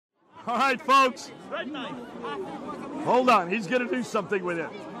All right, folks. Hold on. He's going to do something with it.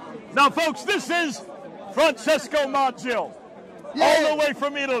 Now, folks, this is Francesco Maggio, all the way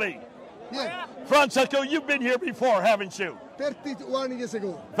from Italy. Yeah. Francesco, you've been here before, haven't you? 31 years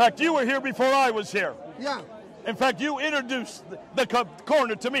ago. In fact, you were here before I was here. Yeah. In fact, you introduced the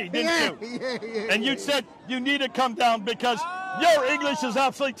corner to me, didn't you? Yeah. And you said you need to come down because your English is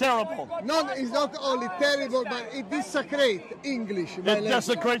absolutely terrible. No, it's not only terrible, but it desecrates English. It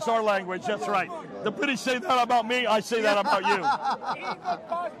desecrates our language, that's right. The British say that about me, I say that about you.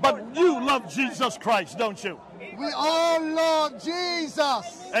 But you love Jesus Christ, don't you? We all love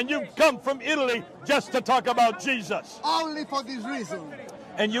Jesus. And you come from Italy just to talk about Jesus. Only for this reason.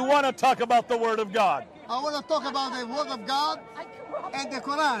 And you want to talk about the Word of God. I want to talk about the Word of God and the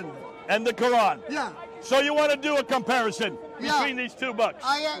Quran. And the Quran. Yeah. So you want to do a comparison between these two books.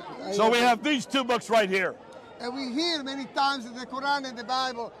 So we have these two books right here. And we hear many times that the Quran and the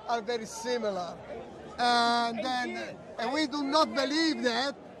Bible are very similar. And we do not believe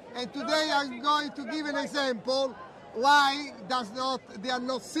that. And today I'm going to give an example why they are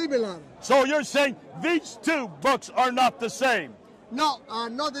not similar. So you're saying these two books are not the same? No, are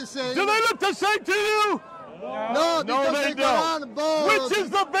not the same. Do they look the same to you? No, they don't. Quran, which is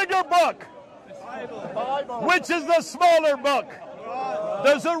the bigger book? Bible. Which is the smaller book?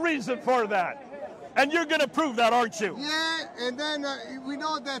 There's a reason for that. And you're going to prove that, aren't you? Yeah, and then we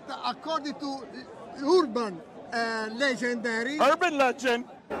know that according to urban legendary. Urban legend.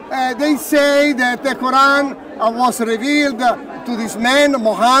 They say that the Quran was revealed to this man,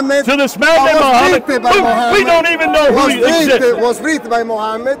 Muhammad. To this man named Muhammad. We don't even know who he exists. It was written by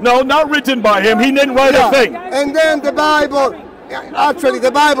Muhammad. No, not written by him. He didn't write a thing. And then the Bible, actually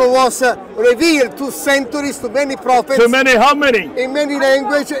the Bible was revealed 2 centuries to many prophets. To many, how many? In many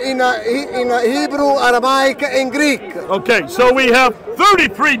languages, in Hebrew, Aramaic, and Greek. Okay, so we have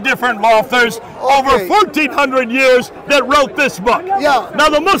 33 different authors over 1,400 years that wrote this book. Yeah. Now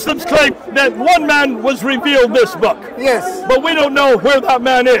the Muslims claim that one man was revealed this book. Yes. But we don't know where that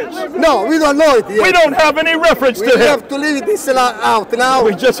man is. No, we don't know it yet. We don't have any reference to him. We have to leave this out now.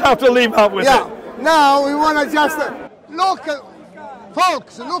 We just have to leave out with it. Now we want to just look,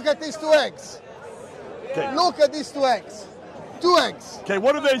 folks, look at these 2 eggs. Okay. Look at these 2 eggs. 2 eggs. Okay,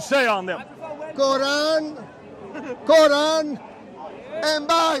 what do they say on them? Quran, and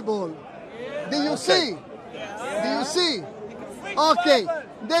Bible. Do you see? Do you see? Okay,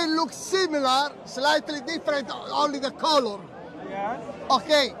 they look similar, slightly different, only the color.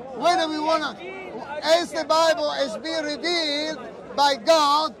 Okay, when we want to, as the Bible has been revealed by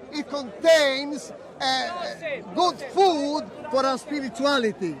God, it contains good food for our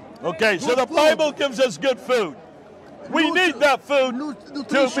spirituality. Okay, so the Bible gives us good food. We need that food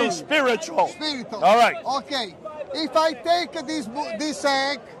to be spiritual. All right. Okay. If I take this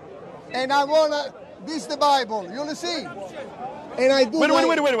egg and I wanna, this is the Bible. You wanna see? And I do. Wait.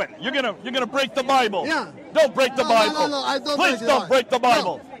 You're gonna break the Bible. Yeah. Don't break the Bible. No, I don't. Please don't break the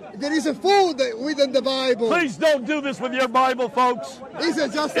Bible. No, there is a food within the Bible. Please don't do this with your Bible, folks. It's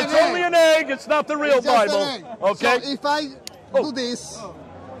just an egg. It's only an egg. It's not the real Bible. Okay. So if I do this,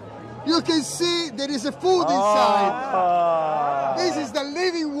 you can see there is a food inside. This is the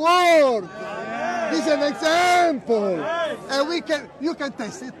living word. This is an example. And you can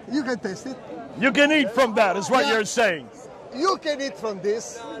test it. You can test it. You can eat from that, is what you're saying. You can eat from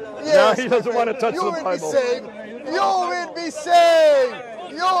this. Yes, no, he doesn't want to touch the Bible. You will be saved. You will be saved.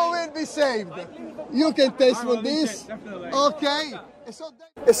 You will be saved. You can taste from this. Okay.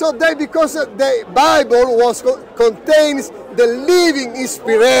 So because the Bible contains the living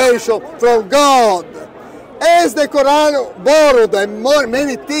inspiration from God. As the Quran borrowed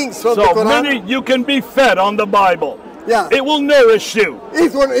many things from the Quran. You can be fed on the Bible. Yeah. It will nourish you.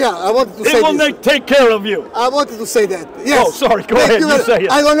 I wanted to say it will take care of you. I wanted to say that. Yes. Oh, sorry. Go ahead. You say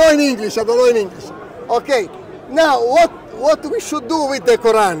it. I don't know in English. Okay. Now, what we should do with the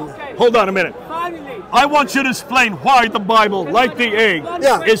Quran? Hold on a minute. I want you to explain why the Bible, like the egg,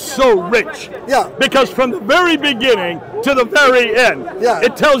 is so rich. Yeah. Because from the very beginning to the very end,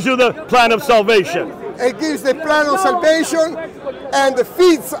 it tells you the plan of salvation. It gives the plan of salvation and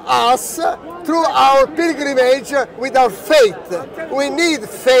feeds us through our pilgrimage with our faith. We need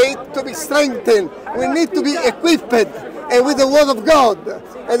faith to be strengthened. We need to be equipped and with the Word of God.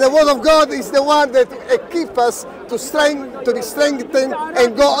 And the Word of God is the one that equips us to be strengthened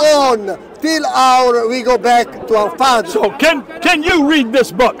and go on till we go back to our Father. So can you read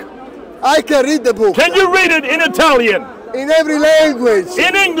this book? I can read the book. Can you read it in Italian? In every language.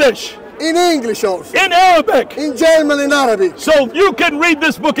 In English? In English also. In Arabic. In German and Arabic. So you can read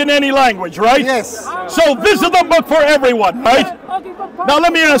this book in any language, right? Yes. So this is the book for everyone, right? Now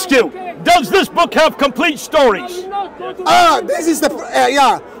let me ask you, does this book have complete stories? This is the,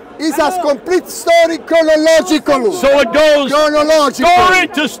 yeah. It has complete story chronological. So it goes story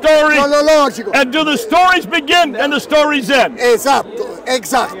to story. Chronological. And do the stories begin and the stories end? Esatto,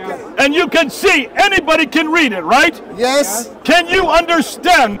 exactly. And you can see, anybody can read it, right? Yes. Can you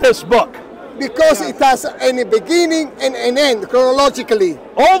understand this book? Because it has a beginning and an end, chronologically.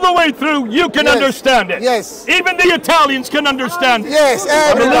 All the way through, you can understand it. Yes. Even the Italians can understand it. Yes,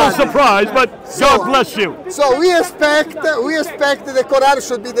 I'm a little everybody. surprised, but God bless you. So we expect the Quran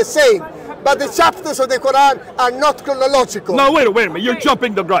should be the same, but the chapters of the Quran are not chronological. No, wait a minute. You're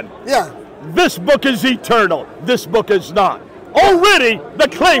jumping the gun. Yeah. This book is eternal. This book is not. Already, the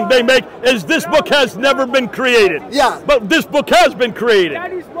claim they make is this book has never been created. Yeah. But this book has been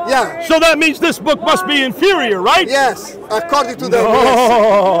created. Yeah. So that means this book must be inferior, right? Yes, according to them. No.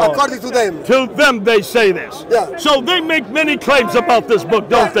 Yes. According to them. To them, they say this. Yeah. So they make many claims about this book,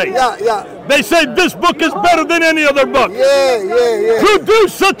 don't they? Yeah, yeah. They say this book is better than any other book. Yeah.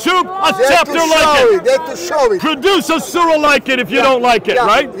 Produce a chapter like it. They have to show it. Produce a surah like it if you don't like it,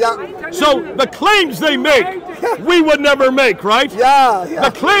 right? Yeah. So the claims they make, we would never make, right? Yeah.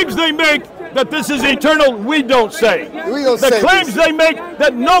 The claims they make that this is eternal, we don't say. We don't the say claims they make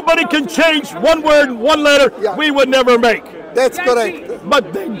that nobody can change one word, one letter, we would never make. That's correct.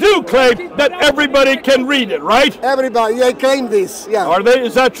 But they do claim that everybody can read it, right? Everybody, they claim this. Yeah. Are they?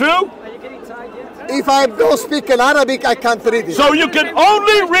 Is that true? If I don't speak in Arabic, I can't read it. So you can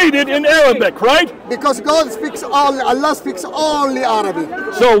only read it in Arabic, right? Because God speaks only, Allah speaks only Arabic.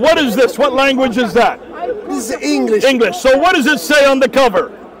 So what is this? What language is that? This is English. English. So what does it say on the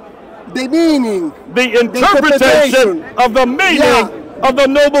cover? The meaning. The interpretation of the meaning of the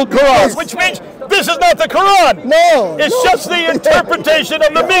noble Quran, Yes. which means this is not the Quran. No. It's just the interpretation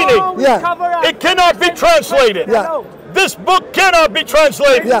of the meaning. Yeah. It cannot be translated. Yeah. This book cannot be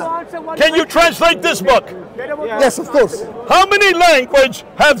translated. Yeah. Can you translate this book? Yes, of course. How many language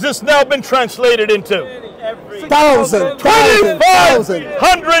has this now been translated into? 1,000.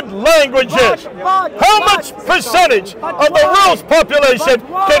 2,500 languages. How much percentage of the world's population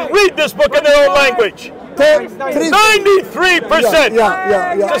can read this book in their own language? 93%.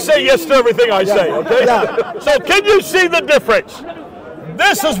 Yeah. Just say yes to everything I say, okay? Yeah. So can you see the difference?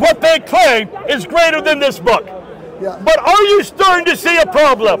 This is what they claim is greater than this book. Yeah. But are you starting to see a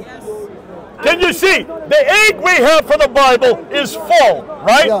problem? Can you see? The egg we have for the Bible is full,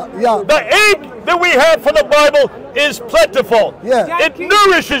 right? Yeah. The egg that we have for the Bible is plentiful. Yeah. It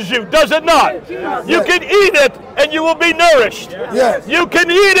nourishes you, does it not? You can eat it and you will be nourished. Yes. You can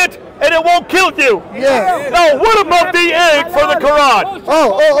eat it and it won't kill you. Yeah. Now, what about the egg for the Quran?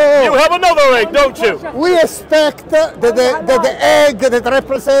 Oh. You have another egg, don't you? We expect that the egg that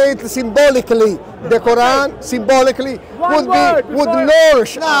represents symbolically the Quran, symbolically, would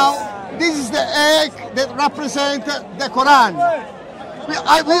nourish. Now, this is the egg that represents the Quran.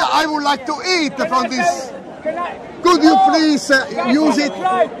 I would like to eat from this. Could you please use it?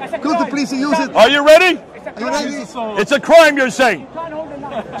 Could you please use it? Are you ready? Are you ready? It's a crime, you're saying.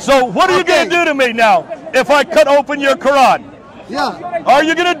 So what are you going to do to me now if I cut open your Quran? Yeah. Are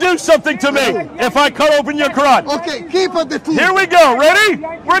you going to do something to me if I cut open your Quran? Okay, keep the food. Here we go. Ready?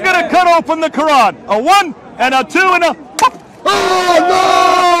 We're going to cut open the Quran. A 1 and a 2 and a...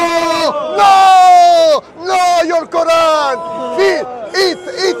 Oh, no, your Quran. Eat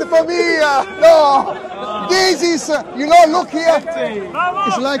from here. No. This is, look here.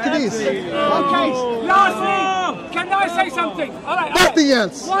 It's like this. Okay, lastly, can I say something? All right. Nothing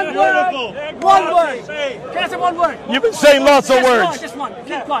else. One word. Can I say one word? You've been saying lots of words. Just one.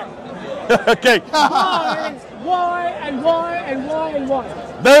 Keep quiet. Okay. Why?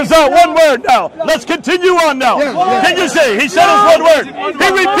 There's that one word now. Let's continue on now. Can you say? He said it's one word. He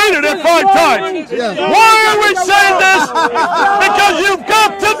repeated it 5 times. Why are we saying this? Because you've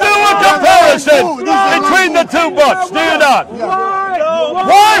got to do a comparison between the 2 books. Do you not?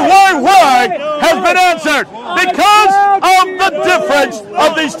 Why has been answered. Because of the difference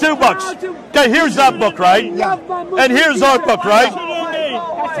of these 2 books. Okay, here's that book, right? And here's our book, right?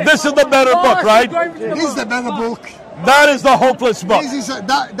 This is the better book, right? This is the better book. That is the hopeless book. This is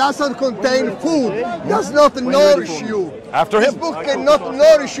doesn't contain food. Does not nourish you. After This him. book cannot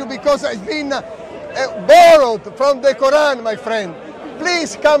nourish you because it's been borrowed from the Quran, my friend.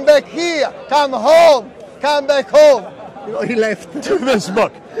 Please come back here. Come home. Come back home. He left. To this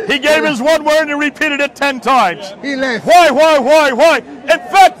book. He gave his one word and repeated it 10 times. He left. Why? In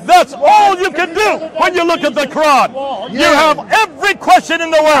fact, that's all you can do when you look at the Quran. You have every question in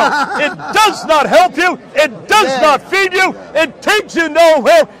the world. It does not help you. It does not feed you. It takes you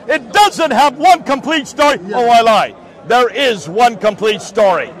nowhere. It doesn't have one complete story. Oh, I lie. There is one complete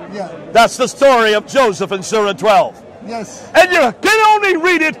story. That's the story of Joseph in Surah 12. Yes. And you can only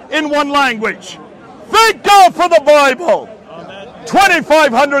read it in one language. Thank God for the Bible.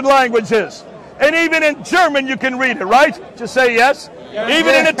 2,500 languages. And even in German you can read it, right? Just say yes.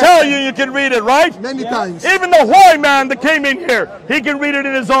 Even in Italian you can read it, right? Many times. Even the white man that came in here, he can read it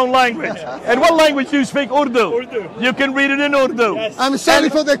in his own language. And what language do you speak? Urdu. You can read it in Urdu. I'm sorry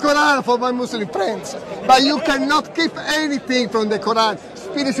for the Quran, for my Muslim friends, but you cannot keep anything from the Quran,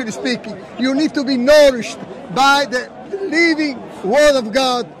 spiritually speaking. You need to be nourished by the living Word of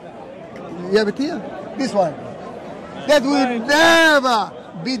God. You have it here? This one. That will never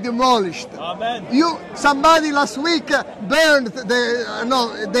be demolished. Amen. Somebody last week burned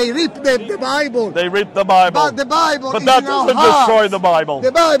they ripped the Bible. They ripped the Bible. But the Bible but is that in our doesn't hearts. destroy the Bible.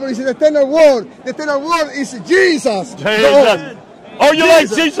 The Bible is an eternal word. The eternal word is Jesus. Oh, you like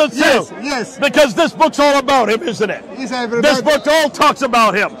Jesus too? Yes. Because this book's all about him, isn't it? This book all talks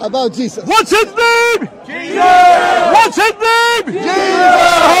about him. About Jesus. What's his name? Jesus! What's his name? Jesus!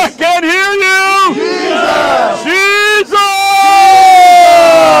 I can't hear you! Jesus!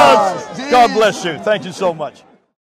 Jesus! God bless you. Thank you so much.